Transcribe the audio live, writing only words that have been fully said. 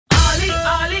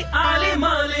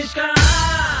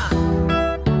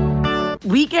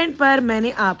Weekend पर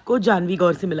मैंने आपको जानवी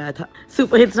गौर से मिलाया था।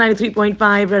 Super hits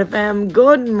 93.5 red FM.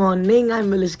 Good morning, I am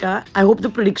Malishka. I hope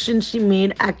the prediction she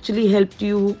made actually helped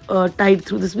you tide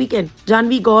through this weekend.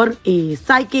 Janhvi Gaur a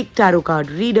psychic tarot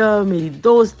card reader, मेरी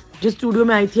दोस्त जो स्टूडियो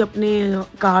में आई थी अपने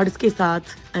कार्ड्स के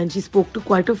साथ, and she spoke to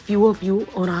quite a few of you.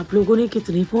 और आप लोगों ने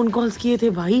कितने फोन कॉल्स किए थे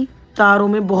भाई। तारों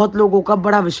में बहुत लोगों का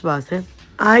बड़ा विश्वास है।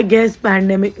 आई गेस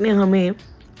पैंडेमिक ने हमें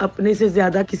अपने से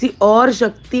ज्यादा किसी और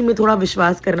शक्ति में थोड़ा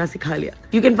विश्वास करना सिखा लिया।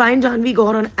 You can find Janvi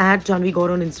Gaur on @Janvi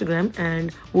Gaur on Instagram,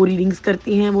 and वो रीडिंग्स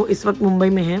करती हैं। वो इस वक्त मुंबई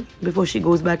में है before she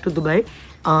goes back to Dubai,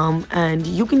 and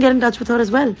you can get in touch with her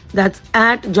as well.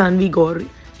 That's @Janvi Gaur.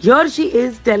 Here she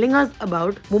is telling us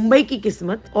about Mumbai की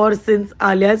किस्मत। और since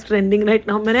Alia is trending right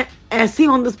now, मैंने ऐसी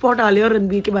on the spot आलिया और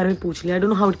रणबीर के बारे में पूछ लिया। I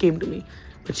don't know how it came to me,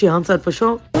 but she answered for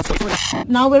sure.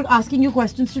 Now we're asking you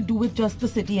questions to do with just the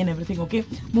city and everything, okay?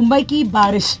 Mumbai की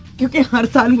बारिश, क्योंकि हर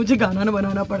साल मुझे गाना ना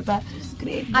बनाना पड़ता है।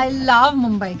 I love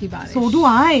मुंबई की बारिश. So do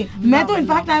I. मैं तो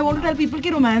in fact I want to tell people कि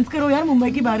रोमांस करो यार मुंबई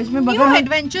की बारिश में। New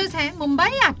adventures हैं मुंबई।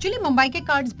 एक्चुअली मुंबई के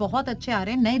कार्ड्स बहुत अच्छे आ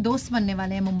रहे हैं। नए दोस्त बनने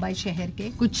वाले हैं मुंबई शहर के।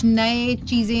 कुछ नए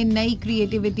चीजें, नई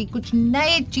क्रिएटिविटी, कुछ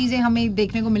नए चीजें हमें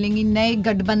देखने को मिलेंगी। नए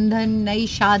गठबंधन, नई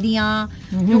शादियाँ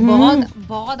जो बहुत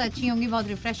बहुत अच्छी होंगी, बहुत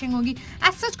रिफ्रेशिंग होगी।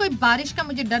 एज सच कोई बारिश का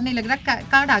मुझे डर नहीं लग रहा।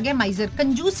 कार्ड आ गया माइजर।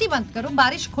 कंजूसी बंद करो।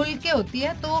 बारिश खुल के होती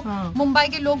है तो मुंबई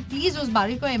के लोग प्लीज उस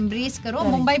बारिश को एम्ब्रेस करो।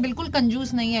 मुंबई बिल्कुल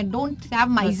कंजूस नहीं है। Don't have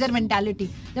माइजर mentality.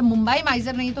 जब मुंबई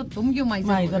माइजर नहीं तो तुम क्यों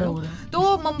माइजर हो? तो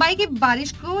मुंबई की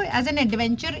बारिश को एज एन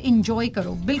एडवेंचर एंजॉय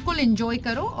करो, बिल्कुल एंजॉय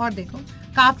करो। और देखो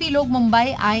काफी लोग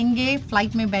मुंबई आएंगे,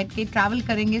 फ्लाइट में बैठ के ट्रैवल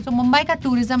करेंगे, तो मुंबई का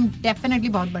टूरिज्म डेफिनेटली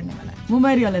बहुत बढ़ने वाला है।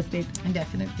 मुंबई रियल एस्टेट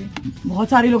डेफिनेटली बहुत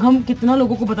सारे लोग, हम कितना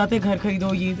लोगों को बताते हैं घर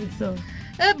खरीदो ये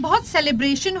बहुत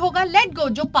सेलिब्रेशन होगा। लेट गो,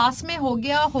 जो पास में हो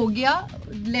गया,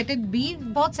 लेट इट बी।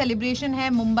 बहुत सेलिब्रेशन है।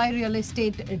 मुंबई रियल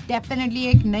एस्टेट डेफिनेटली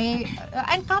एक नए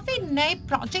एंड काफी नए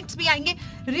प्रोजेक्ट्स भी आएंगे।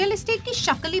 रियल एस्टेट की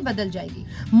शक्ल ही बदल जाएगी।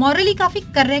 मॉरली काफी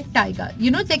करेक्ट आएगा।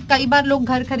 यू नो कई बार लोग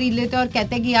घर खरीद लेते हैं और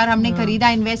कहते हैं कि यार हमने खरीदा,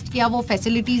 इन्वेस्ट किया, वो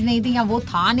फैसिलिटीज नहीं थी या वो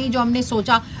था नहीं जो हमने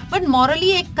सोचा। बट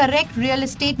मॉरली एक करेक्ट रियल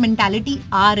एस्टेट मेंटालिटी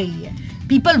आ रही है।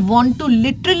 People want to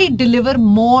literally deliver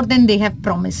more than they have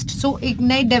promised. So एक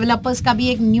नए developers का भी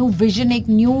एक new vision, एक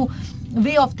new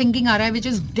way of thinking आ रहा है, which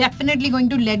is definitely going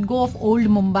to let go of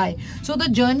old Mumbai. So the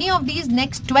journey of these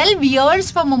next 12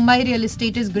 years for Mumbai real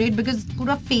estate is great because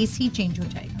पूरा face ही change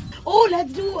हो जाएगा. Oh,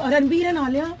 let's do Ranbir and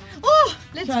Alia. Oh,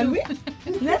 shall we?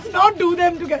 Let's not do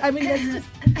them together. I mean,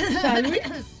 let's shall we?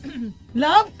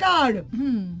 Love card.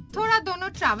 थोड़ा दोनों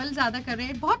travel ज्यादा कर रहे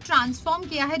हैं। बहुत ट्रांसफॉर्म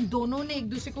किया है दोनों ने एक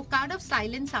दूसरे को। कार्ड ऑफ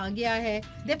साइलेंस आ गया है।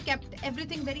 They've kept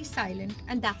everything very silent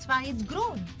and that's why it's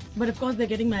grown. But of course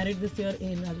they're getting married this year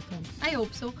in Rajasthan. I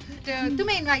hope so.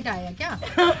 तुम्हें इनवाइट आया क्या?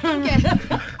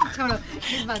 छोड़ो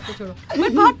इस बात को छोड़ो।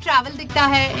 बट बहुत ट्रैवल दिखता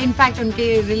है। इनफैक्ट उनके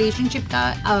रिलेशनशिप का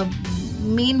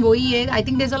मेन वही है। I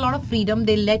think there is a lot of freedom.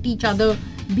 They let each other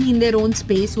be in their own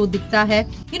space. वो दिखता है।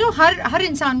 यू नो हर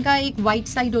इंसान का एक वाइट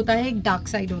साइड होता है, एक डार्क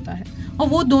साइड होता है, और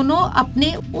वो दोनों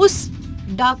अपने उस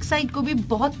डार्क साइड को भी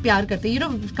बहुत प्यार करते हैं। You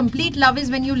know complete love is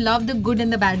when you love the good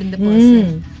and the bad in the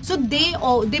person. So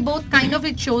they both kind of,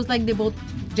 it shows like they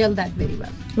both gel that very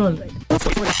well.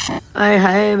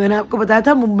 Hi, मैंने आपको बताया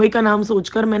था मुंबई का नाम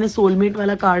सोचकर मैंने soulmate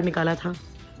वाला card निकाला था।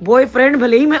 बॉयफ्रेंड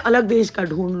भले ही मैं अलग देश का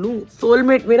ढूंढ लूं,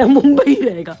 सोलमेट मेरा मुंबई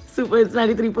रहेगा। Super hits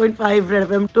 93.5 red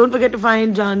FM. Don't forget to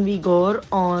find Janvi Gaur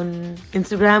on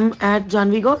Instagram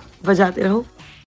 @Janvi Gaur. बजाते रहो।